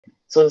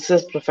So this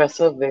is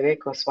Professor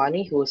Viveck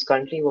Vaswani, who is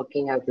currently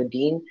working as the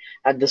Dean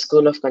at the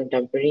School of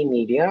Contemporary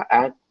Media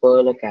at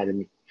Pearl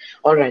Academy.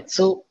 All right,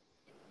 so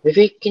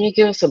Vivek, can you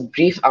give us a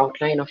brief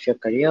outline of your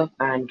career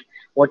and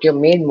what your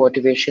main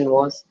motivation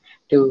was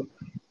to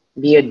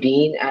be a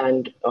dean?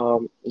 And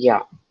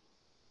yeah,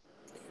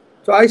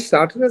 So I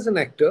started as an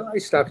actor. I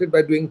started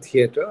by doing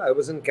theatre. I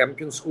was in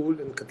Campion School,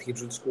 in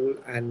Cathedral School,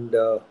 and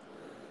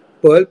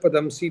Pearl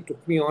Padamsi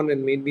took me on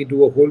and made me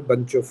do a whole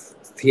bunch of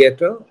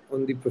theatre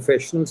on the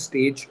professional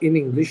stage in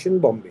English in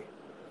Bombay.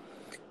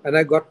 And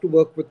I got to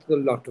work with a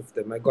lot of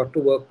them. I got to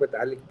work with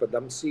Alec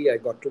Padamsi. I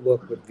got to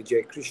work with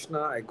Vijay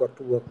Krishna. I got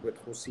to work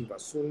with Hosi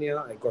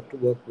Vasunia. I got to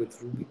work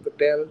with Ruby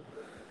Patel.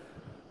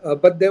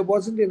 But there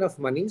wasn't enough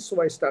money,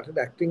 so I started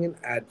acting in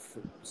ad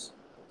films.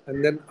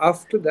 And then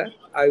after that,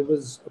 I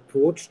was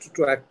approached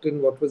to act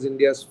in what was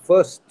India's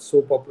first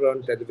soap opera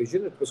on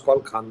television. It was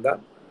called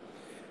Khandan,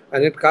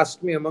 and it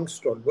cast me amongst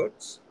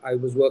stalwarts. I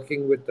was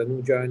working with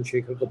Tanuja and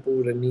Shekhar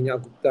Kapoor and Neena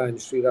Gupta and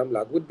Sriram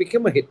Laghu. It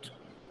became a hit.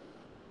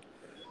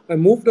 I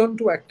moved on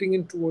to acting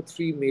in two or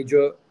three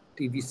major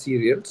TV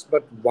serials,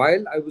 but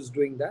while I was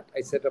doing that,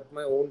 I set up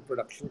my own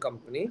production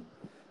company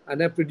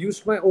and I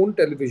produced my own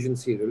television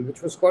serial,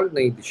 which was called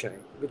Nai Dishaएं,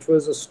 which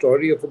was a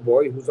story of a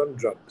boy who's on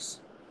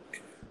drugs,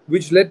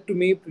 which led to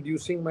me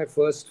producing my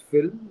first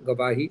film,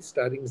 Gavahi,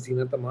 starring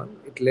Zeenat Aman.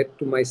 It led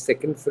to my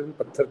second film,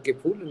 Patthar Ke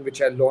Phool, in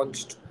which I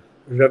launched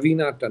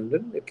Raveena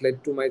Tandon. It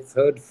led to my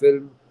third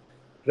film,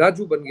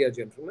 Raju Ban Gaya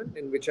Gentleman,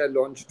 in which I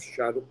launched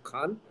Shah Rukh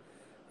Khan.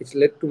 It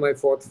led to my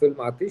fourth film,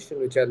 Atish, in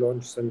which I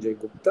launched Sanjay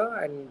Gupta,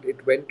 and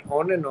it went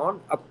on and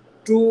on up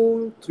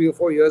to 3 or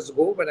 4 years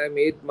ago when I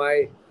made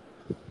my,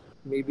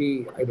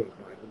 maybe, I don't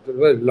know, there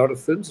were a lot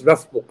of films.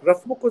 Rough Book.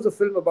 Rough Book was a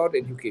film about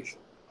education.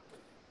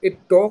 It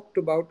talked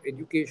about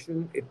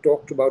education, it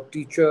talked about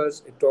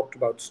teachers, it talked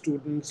about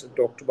students, it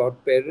talked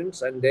about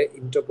parents and their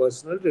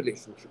interpersonal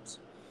relationships.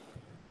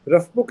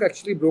 Rough Book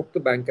actually broke the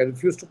bank. I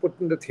refused to put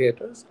in the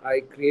theaters. I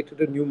created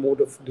a new mode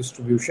of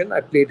distribution.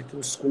 I played it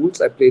in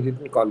schools, I played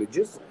it in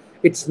colleges.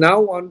 It's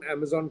now on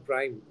Amazon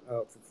Prime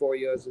for 4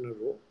 years in a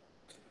row.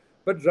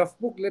 But Rough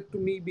Book led to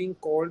me being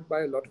called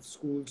by a lot of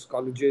schools,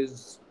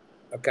 colleges,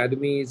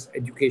 academies,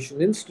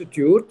 education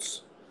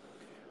institutes,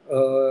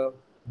 uh,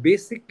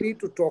 basically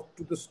to talk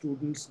to the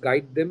students,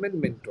 guide them,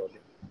 and mentor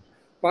them.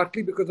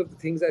 Partly because of the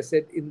things I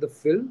said in the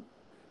film,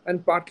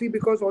 and partly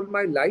because all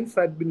my life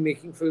I'd been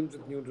making films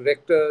with new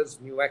directors,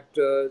 new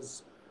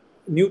actors,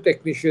 new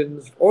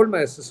technicians. All my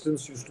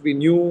assistants used to be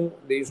new.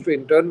 They used to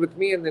intern with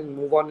me and then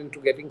move on into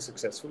getting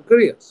successful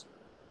careers.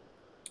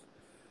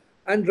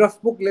 And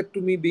Rough Book led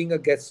to me being a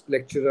guest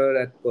lecturer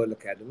at Pearl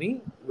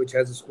Academy, which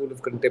has a School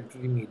of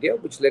Contemporary Media,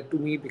 which led to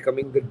me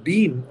becoming the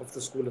Dean of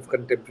the School of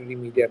Contemporary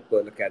Media at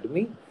Pearl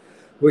Academy,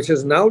 which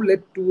has now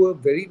led to a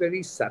very,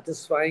 very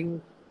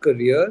satisfying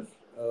career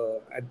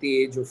at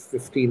the age of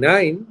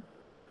 59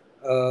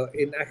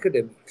 in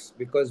academics.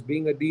 Because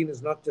being a dean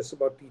is not just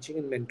about teaching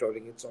and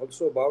mentoring, it's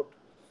also about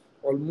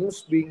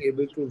almost being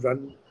able to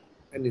run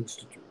an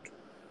institute.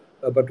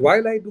 But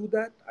while I do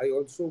that, I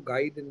also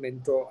guide and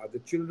mentor other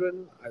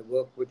children. I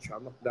work with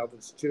Shamak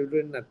Davar's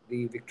children at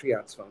the Victory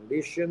Arts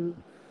Foundation.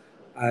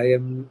 I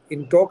am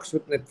in talks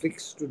with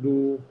Netflix to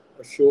do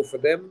a show for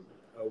them,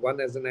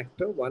 one as an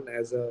actor, one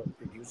as a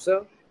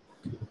producer.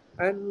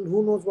 And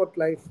who knows what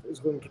life is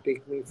going to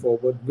take me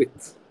forward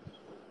with.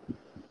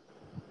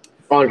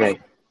 all right.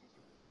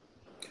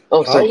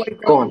 Oh, How sorry. I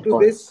Go got on, into go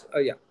on. this,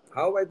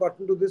 how I got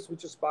into this,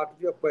 which is part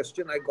of your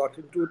question, I got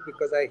into it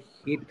because I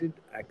hated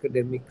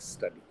academic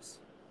studies.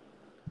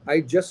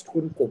 I just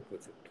couldn't cope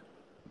with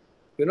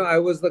it. I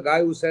was the guy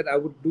who said I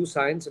would do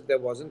science if there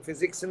wasn't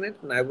physics in it,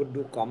 and I would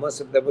do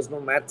commerce if there was no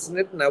maths in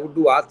it, and I would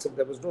do arts if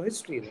there was no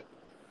history in it.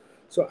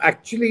 So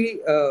actually,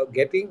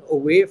 getting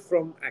away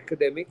from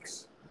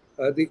academics,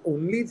 the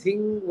only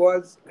thing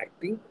was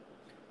acting,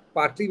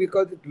 partly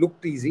because it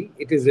looked easy.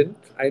 It isn't.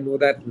 I know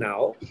that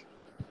now.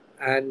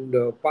 And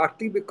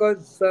partly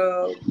because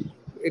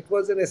it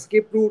was an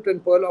escape route,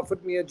 and Pearl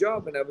offered me a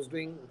job, and I was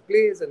doing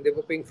plays, and they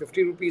were paying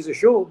 50 rupees a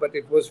show, but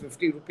it was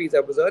 50 rupees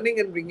I was earning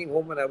and bringing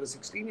home when I was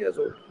 16 years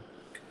old.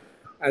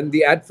 And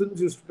the ad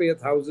films used to pay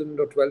 1,000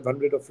 or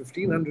 1,200 or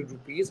 1,500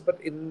 rupees, but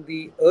in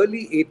the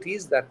early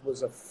 80s, that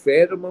was a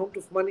fair amount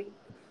of money.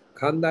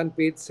 Khandan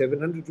paid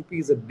 700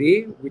 rupees a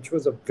day, which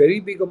was a very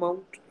big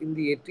amount in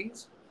the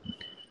 80s.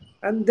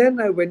 And then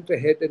I went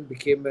ahead and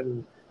became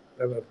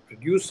a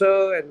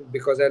producer. And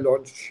because I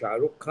launched Shah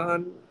Rukh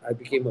Khan, I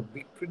became a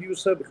big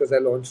producer. Because I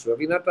launched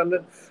Raveena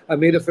Tandon, I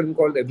made a film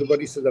called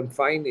Everybody Says I'm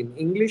Fine in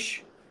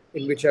English,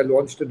 in which I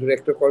launched a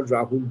director called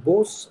Rahul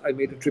Bose. I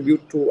made a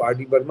tribute to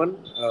R.D. Burman,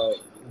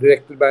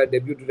 directed by a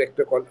debut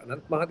director called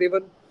Anant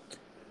Mahadevan.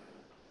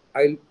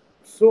 I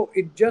So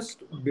it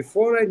just,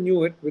 before I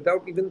knew it,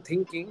 without even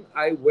thinking,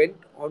 I went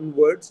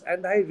onwards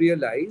and I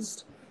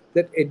realized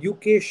that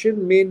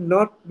education may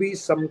not be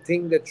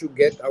something that you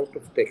get out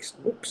of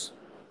textbooks.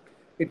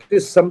 It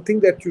is something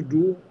that you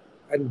do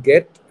and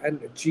get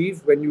and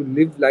achieve when you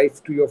live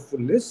life to your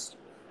fullest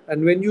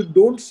and when you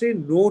don't say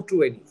no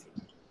to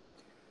anything.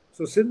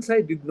 So since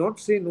I did not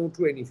say no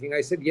to anything,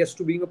 I said yes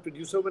to being a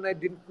producer when I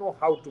didn't know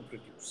how to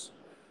produce.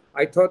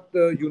 I thought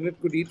the unit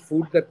could eat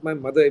food that my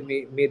mother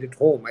made at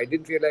home. I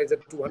didn't realize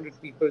that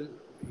 200 people,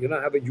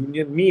 have a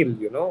union meal.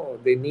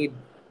 They need.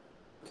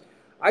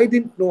 I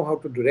didn't know how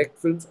to direct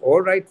films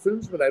or write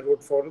films, but I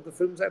wrote four of the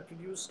films I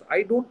produced.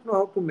 I don't know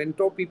how to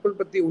mentor people,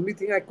 but the only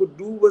thing I could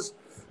do was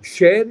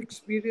share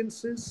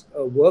experiences,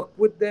 work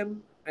with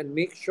them, and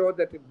make sure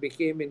that it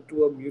became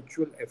into a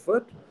mutual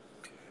effort.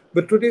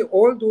 But today,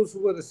 all those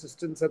who were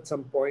assistants at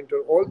some point,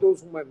 or all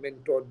those whom I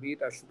mentored, be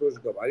it Ashutosh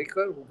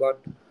Gavarikar, who got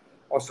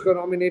Oscar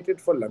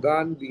nominated for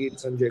Lagan, be it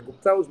Sanjay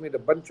Gupta, who's made a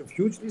bunch of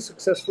hugely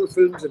successful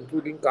films,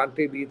 including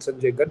Kante, be it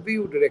Sanjay Gadvi,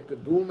 who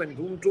directed Dhoom and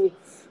Dhoom 2,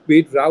 be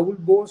it Rahul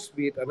Bose,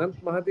 be it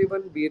Anant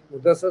Mahadevan, be it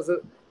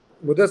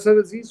Mudassar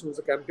Aziz, who's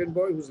a Campion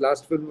boy, whose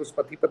last film was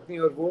Pati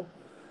Patni Aur Wo.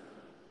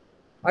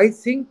 I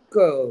think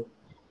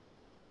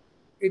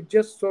it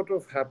just sort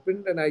of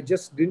happened and I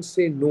just didn't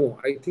say no.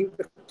 I think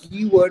the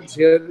key words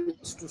here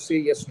is to say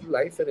yes to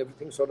life and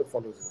everything sort of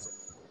follows itself.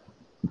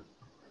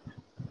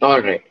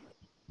 All right.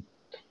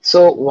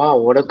 So, wow,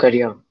 what a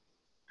career.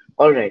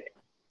 All right.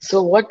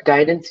 So, what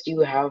guidance do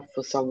you have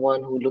for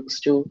someone who looks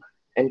to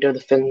enter the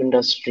film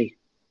industry?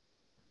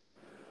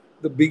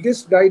 The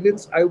biggest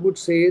guidance I would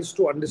say is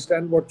to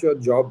understand what your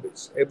job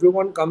is.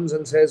 Everyone comes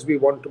and says, we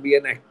want to be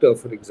an actor,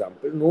 for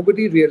example.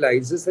 Nobody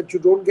realizes that you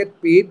don't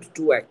get paid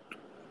to act.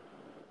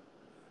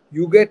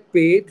 You get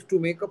paid to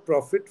make a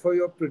profit for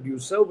your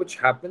producer, which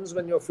happens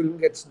when your film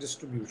gets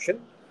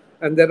distribution,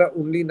 and there are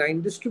only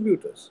 9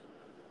 distributors.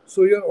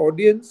 So your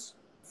audience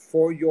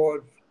for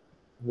your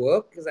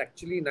work is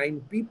actually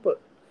 9 people,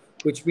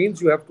 which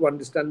means you have to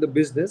understand the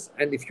business.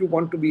 And if you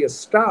want to be a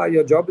star,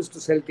 your job is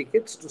to sell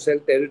tickets, to sell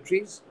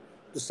territories,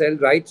 to sell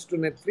rights to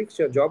Netflix.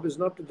 Your job is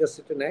not to just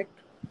sit and act.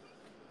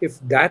 If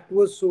that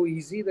was so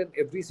easy, then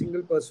every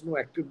single person who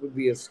acted would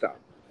be a star.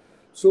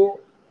 So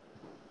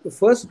the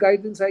first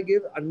guidance I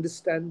give,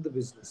 understand the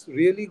business.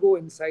 Really go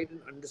inside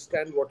and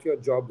understand what your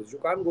job is. You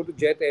can't go to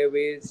Jet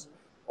Airways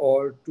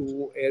or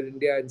to Air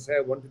India and say,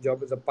 I want a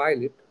job as a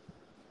pilot.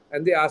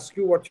 And they ask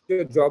you what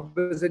your job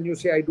is, and you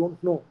say, I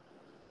don't know.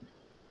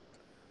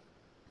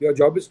 Your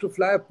job is to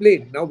fly a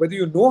plane. Now, whether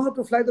you know how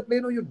to fly the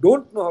plane or you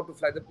don't know how to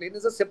fly the plane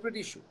is a separate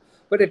issue.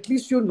 But at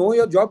least you know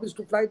your job is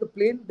to fly the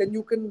plane, then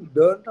you can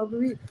learn how to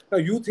be. Now,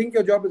 you think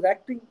your job is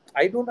acting.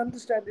 I don't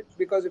understand it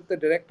because if the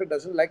director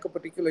doesn't like a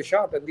particular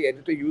shot and the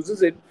editor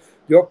uses it,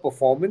 your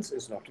performance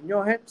is not in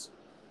your hands.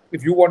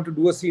 If you want to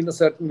do a scene a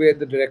certain way and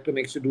the director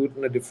makes you do it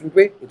in a different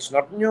way, it's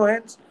not in your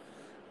hands.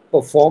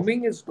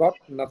 Performing has got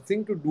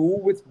nothing to do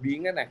with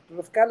being an actor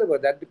of caliber.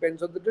 That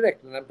depends on the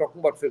director. And I'm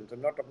talking about films.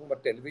 I'm not talking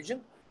about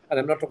television and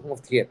I'm not talking of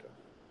theater.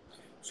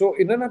 So,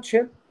 in a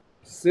nutshell,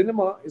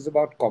 cinema is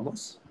about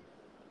commerce,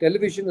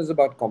 television is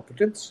about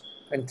competence,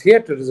 and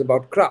theater is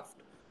about craft.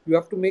 You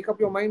have to make up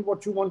your mind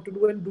what you want to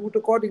do and do it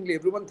accordingly.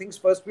 Everyone thinks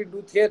first we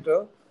do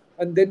theater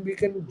and then we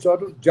can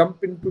sort of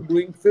jump into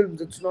doing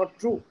films. It's not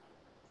true.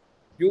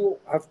 You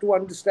have to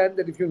understand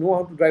that if you know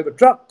how to drive a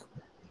truck,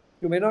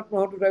 you may not know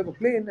how to drive a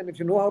plane, and if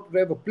you know how to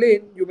drive a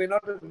plane, you may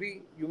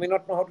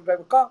not know how to drive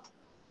a car.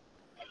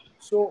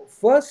 So,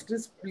 first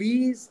is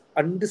please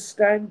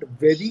understand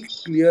very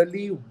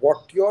clearly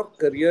what your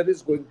career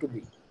is going to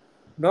be.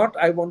 Not,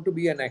 I want to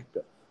be an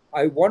actor.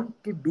 I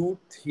want to do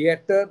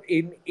theater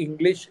in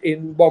English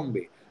in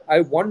Bombay. I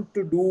want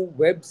to do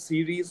web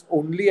series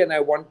only and I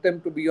want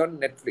them to be on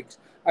Netflix.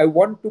 I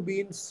want to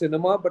be in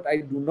cinema, but I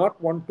do not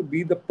want to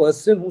be the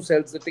person who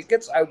sells the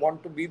tickets. I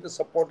want to be the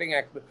supporting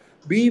actor.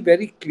 Be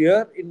very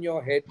clear in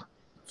your head.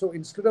 So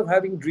instead of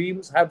having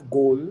dreams, have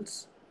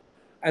goals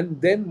and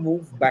then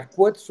move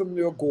backwards from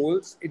your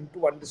goals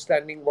into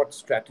understanding what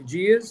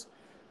strategy is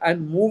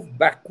and move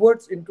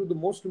backwards into the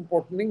most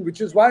important thing,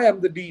 which is why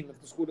I'm the dean of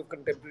the School of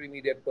Contemporary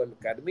Media at Pearl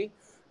Academy.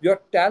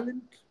 Your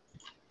talent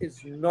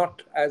is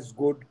not as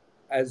good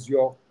as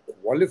your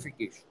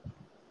qualification.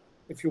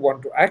 If you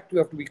want to act, you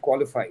have to be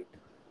qualified.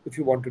 If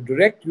you want to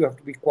direct, you have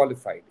to be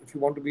qualified. If you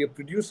want to be a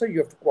producer, you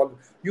have to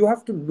qualify. You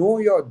have to know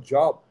your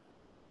job.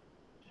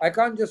 I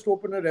can't just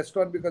open a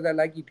restaurant because I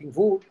like eating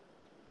food.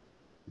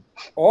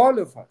 All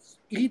of us,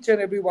 each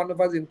and every one of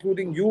us,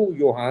 including you,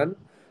 Johan,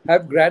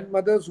 have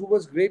grandmothers who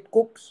was great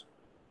cooks.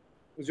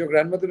 Is your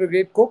grandmother a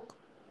great cook?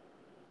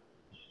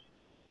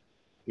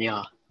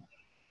 Yeah,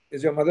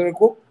 Is your mother a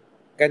cook?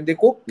 Can they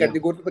cook? Can yeah, they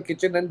go to the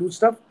kitchen and do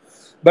stuff?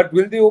 But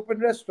will they open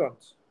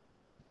restaurants?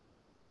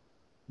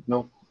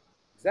 no,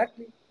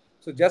 Exactly.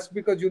 So just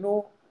because you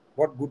know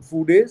what good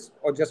food is,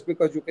 or just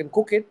because you can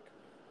cook it,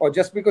 or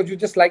just because you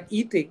just like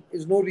eating,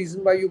 is no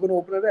reason why you're going to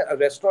open a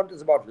restaurant.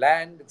 Is about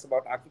land, it's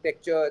about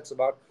architecture, it's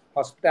about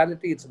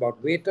hospitality, it's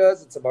about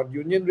waiters, it's about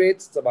union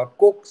rates, it's about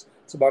cooks,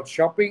 it's about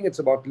shopping, it's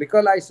about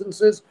liquor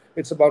licenses,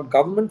 it's about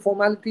government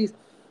formalities.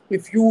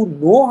 If you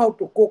know how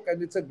to cook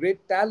and it's a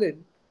great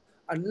talent,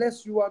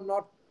 unless you are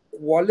not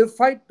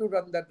qualified to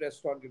run that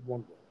restaurant, it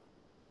won't work.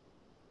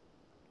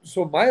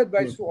 So my hmm,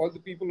 advice to all the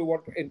people who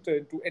want to enter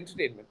into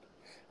entertainment,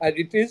 and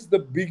it is the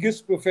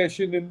biggest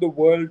profession in the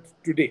world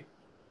today,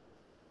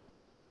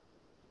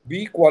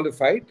 be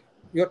qualified,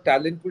 Your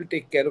talent will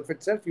take care of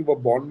itself. You were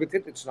born with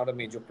it. It's not a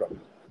major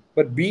problem.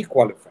 But be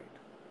qualified.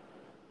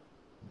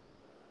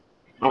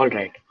 All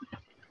right.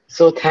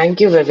 So thank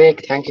you,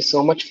 Vivek. Thank you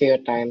so much for your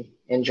time.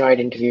 Enjoyed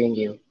interviewing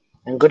you.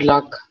 And good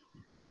luck.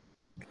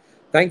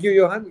 Thank you,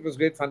 Johan. It was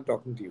great fun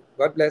talking to you.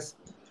 God bless.